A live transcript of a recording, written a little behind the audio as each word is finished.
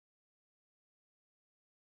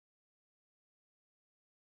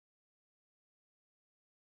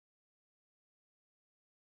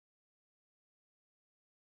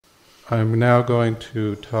I'm now going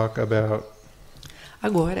to talk about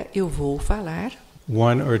Agora eu vou falar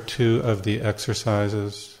one or two of the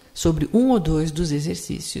exercises sobre um ou dois dos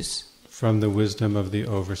exercícios from the wisdom of the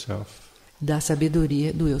Overself. da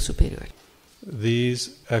sabedoria do eu superior.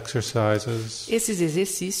 These exercises Esses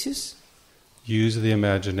exercícios use the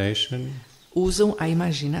imagination usam a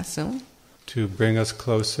imaginação to bring us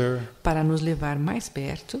closer para nos levar mais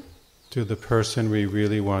perto to the person we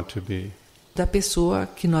really want to be. da pessoa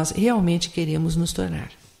que nós realmente queremos nos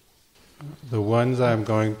tornar. The ones I'm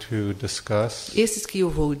going to discuss, Esses que eu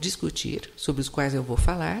vou discutir, sobre os quais eu vou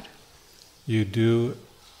falar, you do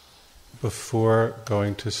before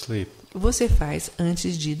going to sleep. você faz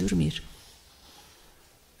antes de dormir.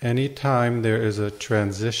 Anytime there is a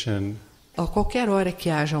transition A qualquer hora que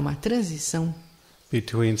haja uma transição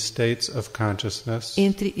between states of consciousness,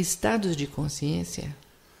 entre estados de consciência,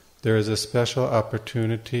 there is a special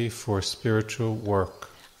opportunity for spiritual work.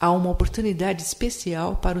 há uma oportunidade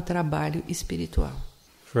especial para o trabalho espiritual.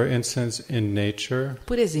 For instance, in nature,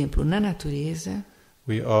 Por exemplo, na natureza,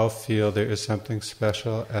 we all feel there is something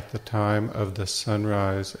special at the time of the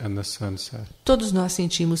sunrise and the sunset. todos nós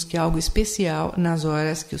sentimos que há algo especial nas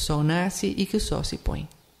horas que o sol nasce e que o sol se põe.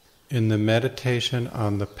 In the meditation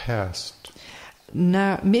on the past,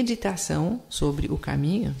 Na meditação sobre o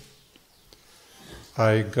caminho,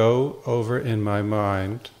 I go over in my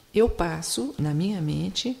mind eu passo na minha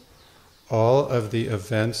mente all of the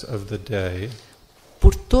events of the day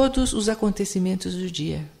por todos os acontecimentos do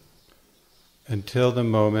dia, until the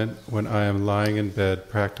moment when I am lying in bed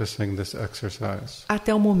practicing this exercise.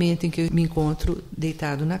 até o momento em que eu me encontro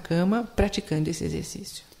deitado na cama praticando esse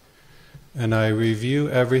exercício. And I review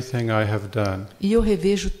everything I have done E eu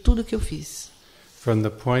revejo tudo que eu fiz, from the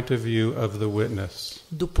point of view of the witness.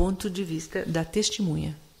 do ponto de vista da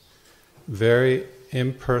testemunha, Very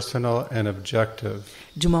impersonal and objective.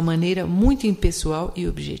 de uma maneira muito impessoal e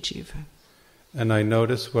objetiva. And I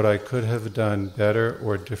notice what I could have done better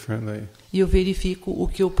or differently. E eu verifico o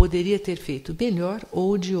que eu poderia ter feito melhor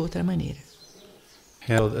ou de outra maneira.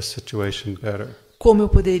 Handled a situation better. Como eu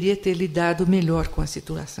poderia ter lidado melhor com a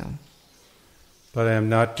situação. But I am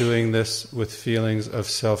not doing this with feelings of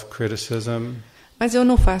self-criticism Mas eu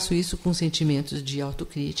não faço isso com sentimentos de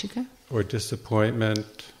autocrítica, or disappointment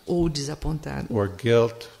ou desapontado, or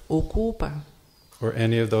guilt ou culpa, or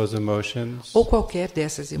any of those emotions. ou qualquer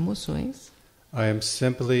dessas emoções. I am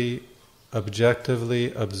simply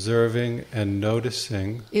objectively observing and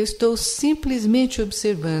noticing Eu estou simplesmente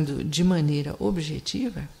observando de maneira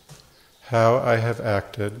objetiva how I have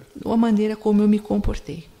acted a maneira como eu me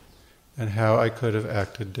comportei and how I could have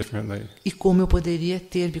acted differently. e como eu poderia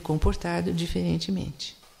ter me comportado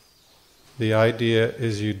diferentemente. The idea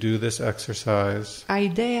is you do this exercise A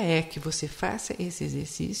ideia é que você faça esse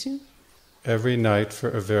exercício every night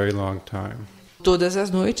for a very long time. todas as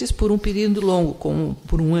noites por um período longo, como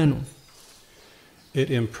por um ano.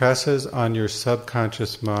 It impresses on your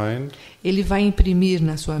subconscious mind Ele vai imprimir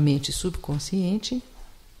na sua mente subconsciente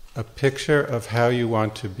a picture of how you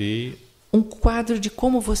want to be um quadro de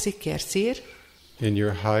como você quer ser in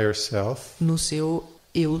your higher self, no seu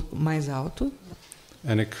eu mais alto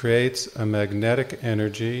and it creates a magnetic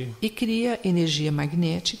energy e cria energia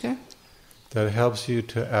magnética that helps you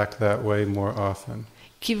to act that way more often.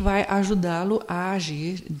 que vai ajudá-lo a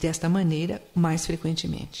agir desta maneira mais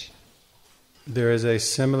frequentemente. There is a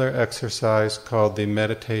similar exercise called the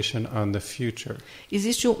meditation on the future.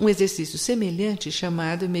 Existe um exercício semelhante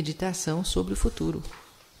chamado Meditação sobre o Futuro.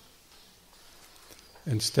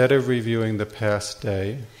 Instead of reviewing the past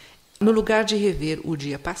day, No lugar de rever o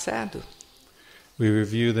dia passado, we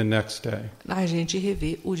review the next day, a gente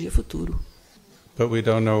revê o dia futuro. but we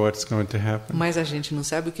don't know what's going to happen. Mas a gente não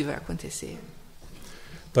sabe o que vai acontecer.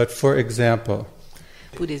 But for example,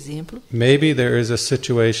 Por exemplo, maybe there is a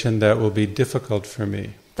situation that will be difficult for me.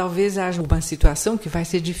 talvez haja uma situação que vai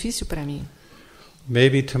ser difícil para mim.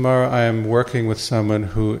 Maybe tomorrow I am working with someone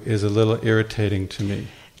who is a little irritating to me.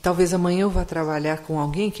 Talvez amanhã eu vá trabalhar com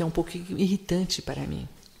alguém que é um pouquinho irritante para mim.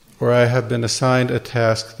 Or I have been assigned a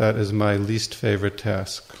task that is my least favorite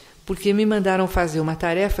task. Porque me mandaram fazer uma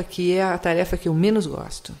tarefa que é a tarefa que eu menos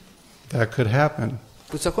gosto. That could happen.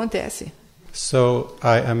 Isso acontece. So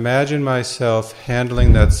I imagine myself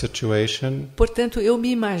handling that situation Portanto, eu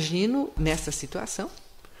me imagino nessa situação,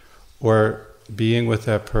 or being with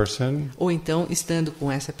that person, ou então estando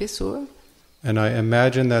com essa pessoa, and I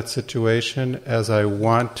imagine that situation as I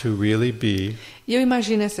want to really be e eu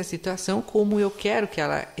imagino essa situação como eu quero que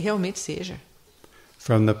ela realmente seja,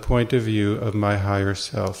 from the point of view of my higher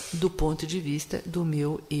self. do ponto de vista do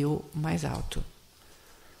meu eu mais alto.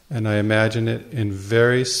 And I imagine it in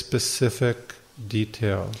very specific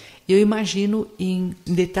detail. Eu imagino em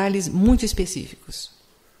detalhes muito específicos.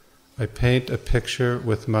 I paint a picture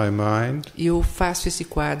with my mind Eu faço esse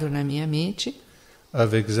quadro na minha mente,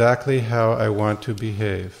 of exactly how I want to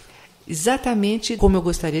behave. exatamente como eu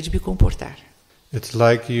gostaria de me comportar. It's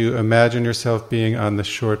like you imagine yourself being on the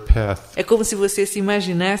short path É como se você se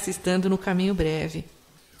imaginasse estando no caminho breve,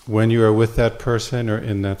 when you are with that person or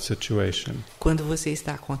in that situation. quando você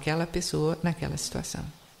está com aquela pessoa naquela situação.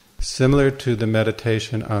 Similar to the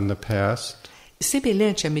meditation on the past,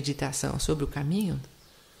 Semelhante à meditação sobre o caminho,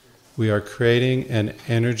 we are creating an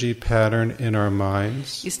energy pattern in our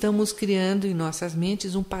minds, estamos criando em nossas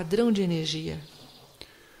mentes um padrão de energia,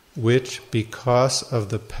 which, because of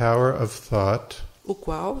the power of thought, o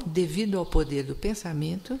qual, devido ao poder do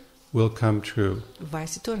pensamento, will come true. vai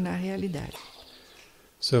se tornar realidade.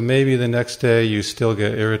 So maybe the next day you still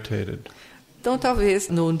get irritated, Então, talvez,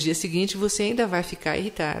 no dia seguinte, você ainda vai ficar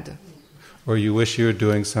irritado. or you wish you were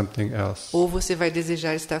doing something else. Ou você vai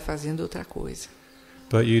desejar estar fazendo outra coisa.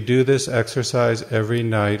 But you do this exercise every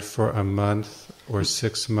night for a month, or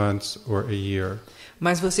 6 months, or a year.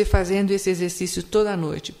 Mas você fazendo esse exercício toda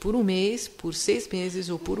noite, por um mês, por 6 meses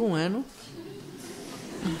ou por um ano,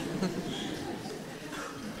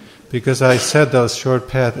 Because I said the short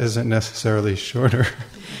path isn't necessarily shorter.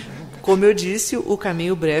 como eu disse, o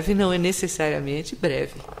caminho breve não é necessariamente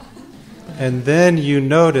breve. And then you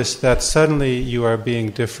notice that suddenly you are being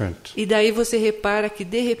different. E daí você repara que,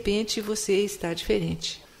 de repente, você está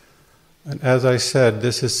diferente. And as I said,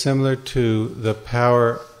 this is similar to the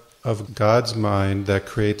power of God's mind that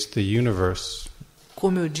creates the universe.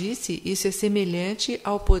 Como eu disse, isso é semelhante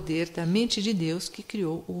ao poder da mente de Deus que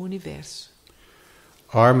criou o universo.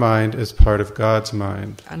 Our mind is part of God's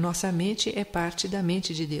mind. A nossa mente é parte da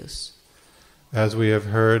mente de Deus. As we have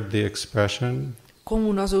heard the expression,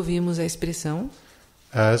 Como nós ouvimos a expressão,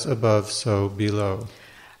 as above, so below.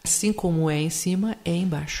 assim como é em cima, é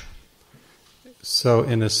embaixo. So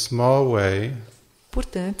in a small way,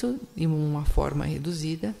 Portanto, em uma forma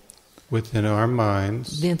reduzida, within our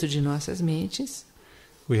minds, dentro de nossas mentes,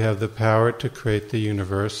 we have the power to create the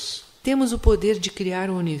universe, temos o poder de criar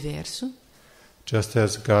o universo, just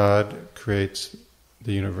as God creates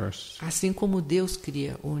the universe. assim como Deus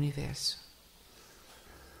cria o universo.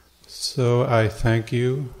 So I thank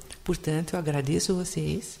you Portanto, eu agradeço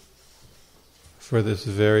vocês for this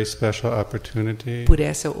very special opportunity por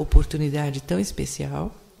essa oportunidade tão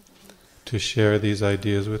especial to share these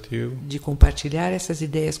ideas with you, de compartilhar essas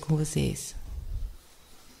ideias com vocês,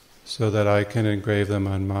 so that I can engrave them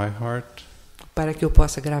on my heart para que eu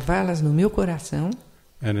possa gravá-las no meu coração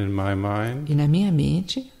and in my mind, e na minha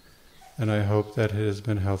mente, and I hope that it has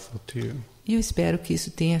been helpful to you. e eu espero que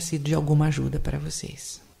isso tenha sido de alguma ajuda para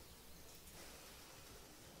vocês.